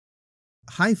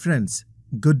Hi friends,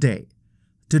 good day.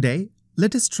 Today,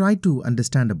 let us try to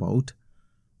understand about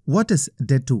what is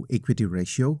debt to equity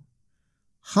ratio,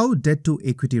 how debt to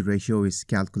equity ratio is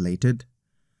calculated,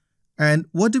 and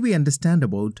what do we understand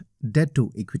about debt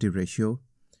to equity ratio,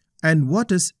 and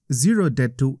what is zero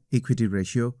debt to equity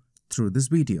ratio through this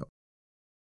video.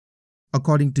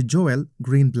 According to Joel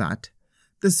Greenblatt,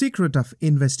 the secret of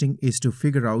investing is to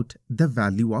figure out the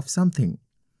value of something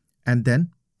and then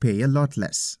pay a lot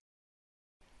less.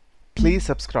 Please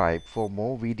subscribe for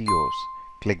more videos.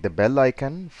 Click the bell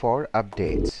icon for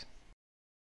updates.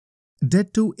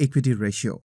 Debt to equity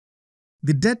ratio.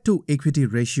 The debt to equity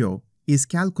ratio is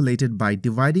calculated by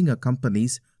dividing a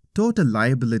company's total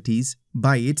liabilities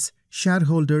by its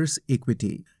shareholders'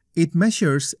 equity. It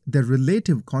measures the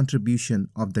relative contribution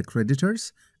of the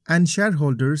creditors and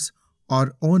shareholders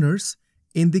or owners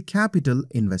in the capital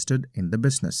invested in the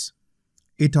business.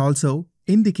 It also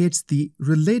indicates the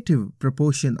relative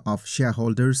proportion of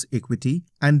shareholders' equity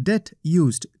and debt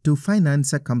used to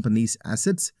finance a company's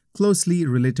assets closely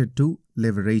related to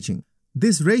leveraging.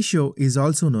 This ratio is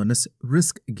also known as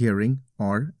risk gearing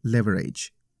or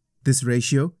leverage. This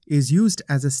ratio is used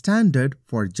as a standard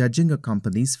for judging a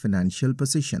company's financial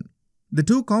position. The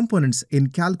two components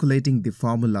in calculating the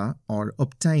formula are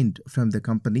obtained from the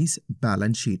company's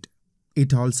balance sheet.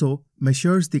 It also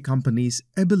measures the company's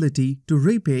ability to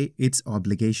repay its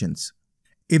obligations.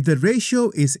 If the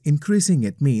ratio is increasing,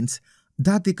 it means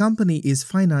that the company is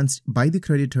financed by the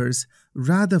creditors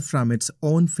rather from its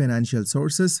own financial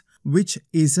sources, which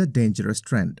is a dangerous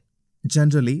trend.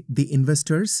 Generally, the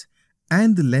investors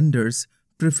and the lenders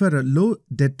prefer a low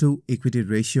debt-to-equity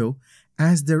ratio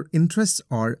as their interests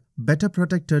are better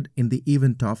protected in the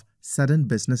event of sudden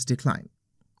business decline.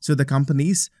 So the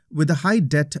companies with a high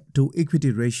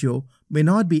debt-to-equity ratio may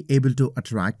not be able to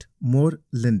attract more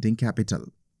lending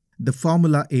capital. The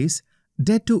formula is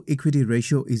debt-to-equity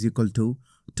ratio is equal to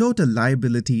total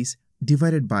liabilities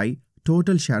divided by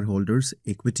total shareholders'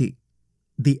 equity.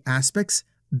 The aspects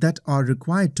that are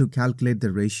required to calculate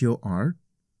the ratio are: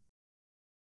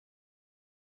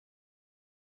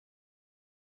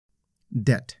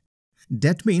 debt.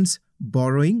 Debt means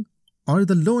borrowing or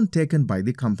the loan taken by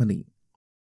the company.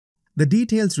 The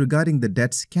details regarding the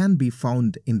debts can be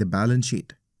found in the balance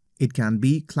sheet. It can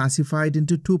be classified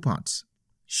into two parts: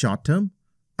 short-term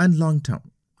and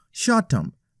long-term.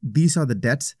 Short-term, these are the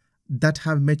debts that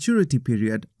have maturity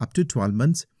period up to 12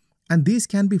 months, and these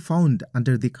can be found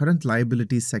under the current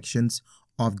liabilities sections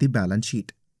of the balance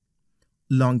sheet.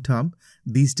 Long-term,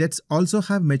 these debts also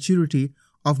have maturity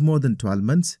of more than 12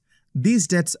 months. These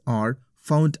debts are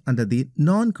found under the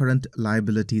non-current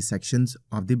liabilities sections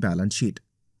of the balance sheet.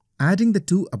 Adding the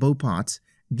two above parts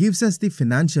gives us the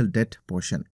financial debt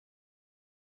portion.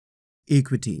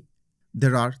 Equity.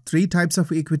 There are three types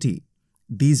of equity.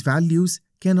 These values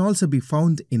can also be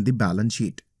found in the balance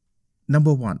sheet.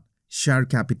 Number 1. Share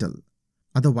capital,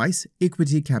 otherwise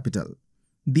equity capital.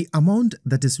 The amount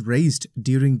that is raised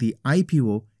during the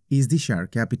IPO is the share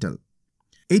capital.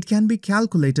 It can be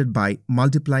calculated by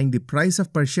multiplying the price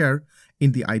of per share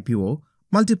in the IPO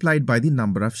multiplied by the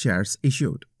number of shares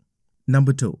issued.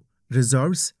 Number 2.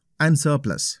 Reserves and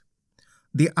surplus.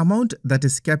 The amount that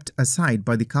is kept aside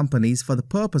by the companies for the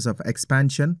purpose of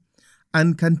expansion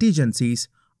and contingencies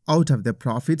out of their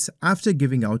profits after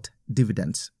giving out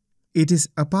dividends. It is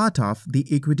a part of the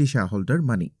equity shareholder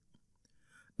money.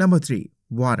 Number 3.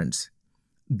 Warrants.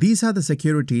 These are the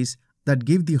securities that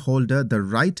give the holder the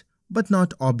right but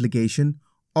not obligation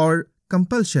or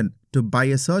compulsion to buy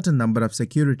a certain number of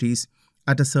securities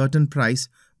at a certain price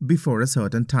before a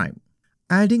certain time.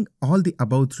 Adding all the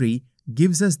above three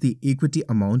gives us the equity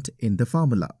amount in the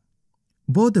formula.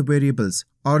 Both the variables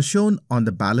are shown on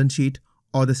the balance sheet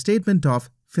or the statement of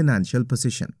financial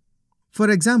position. For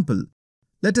example,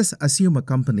 let us assume a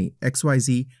company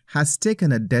XYZ has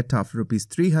taken a debt of Rs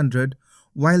 300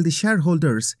 while the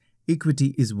shareholders'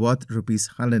 equity is worth Rs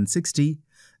 160.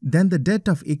 Then the debt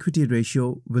of equity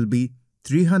ratio will be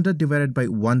 300 divided by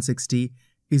 160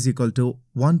 is equal to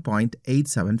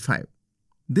 1.875.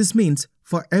 This means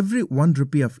for every 1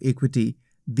 rupee of equity,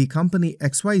 the company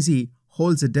XYZ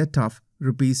holds a debt of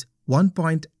Rs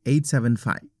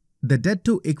 1.875. The debt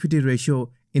to equity ratio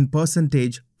in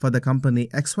percentage for the company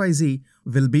XYZ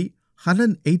will be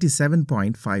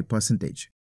 187.5%.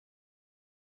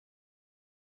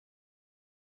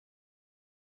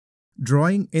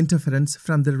 Drawing inference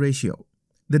from the ratio.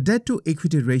 The debt to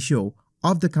equity ratio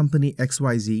of the company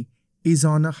XYZ is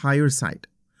on a higher side,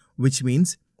 which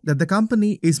means that the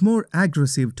company is more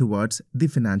aggressive towards the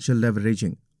financial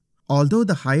leveraging. Although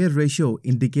the higher ratio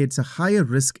indicates a higher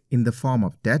risk in the form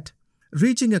of debt,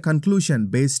 reaching a conclusion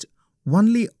based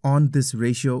only on this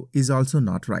ratio is also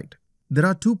not right. There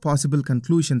are two possible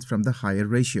conclusions from the higher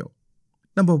ratio.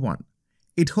 Number 1.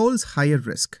 It holds higher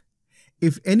risk.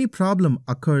 If any problem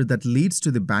occurs that leads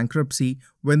to the bankruptcy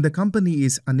when the company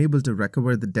is unable to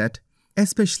recover the debt,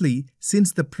 especially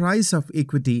since the price of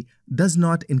equity does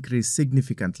not increase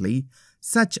significantly,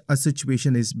 such a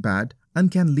situation is bad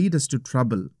and can lead us to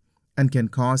trouble and can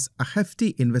cause a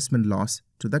hefty investment loss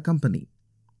to the company.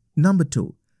 Number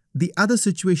 2. The other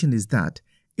situation is that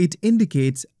it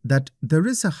indicates that there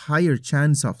is a higher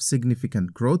chance of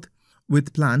significant growth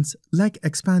with plans like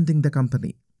expanding the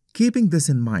company. Keeping this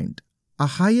in mind, a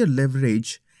higher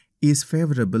leverage is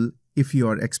favorable if you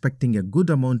are expecting a good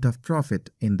amount of profit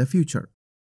in the future.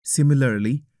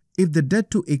 Similarly, if the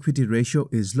debt-to-equity ratio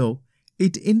is low,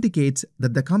 it indicates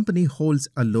that the company holds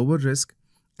a lower risk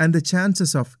and the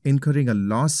chances of incurring a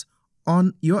loss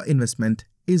on your investment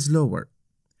is lower.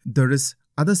 There is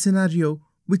other scenario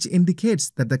which indicates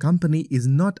that the company is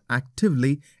not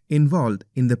actively involved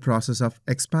in the process of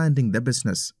expanding the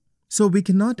business. So we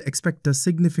cannot expect a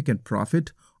significant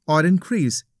profit or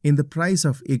increase in the price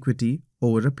of equity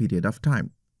over a period of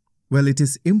time. Well, it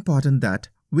is important that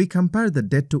we compare the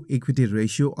debt-to-equity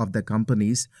ratio of the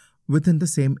companies within the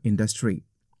same industry.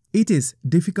 It is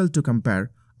difficult to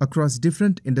compare across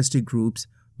different industry groups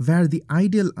where the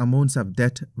ideal amounts of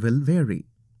debt will vary.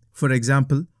 For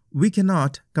example, we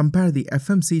cannot compare the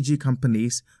FMCG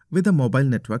companies with the mobile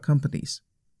network companies.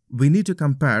 We need to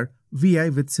compare VI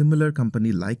with similar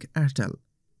company like Airtel.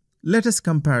 Let us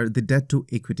compare the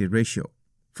debt-to-equity ratio.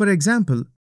 For example,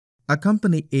 a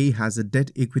company A has a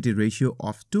debt-equity ratio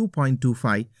of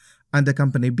 2.25 and a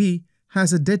company B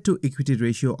has a debt-to-equity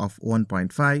ratio of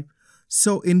 1.5.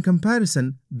 So in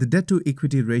comparison, the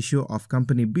debt-to-equity ratio of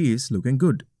company B is looking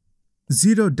good.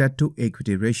 Zero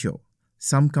debt-to-equity ratio.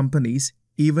 Some companies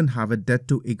even have a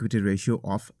debt-to-equity ratio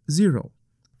of 0.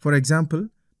 For example,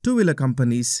 two-wheeler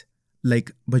companies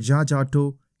like Bajaj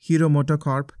Auto,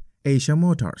 MotoCorp, Eicher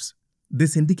Motors.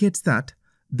 This indicates that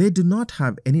they do not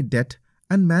have any debt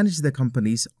and manage the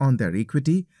companies on their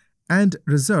equity and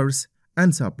reserves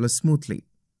and surplus smoothly.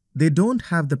 They don't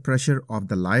have the pressure of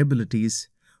the liabilities,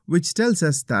 which tells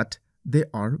us that they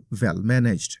are well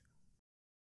managed.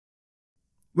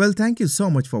 Well, thank you so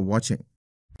much for watching.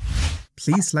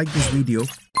 Please like this video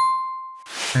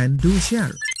and do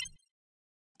share.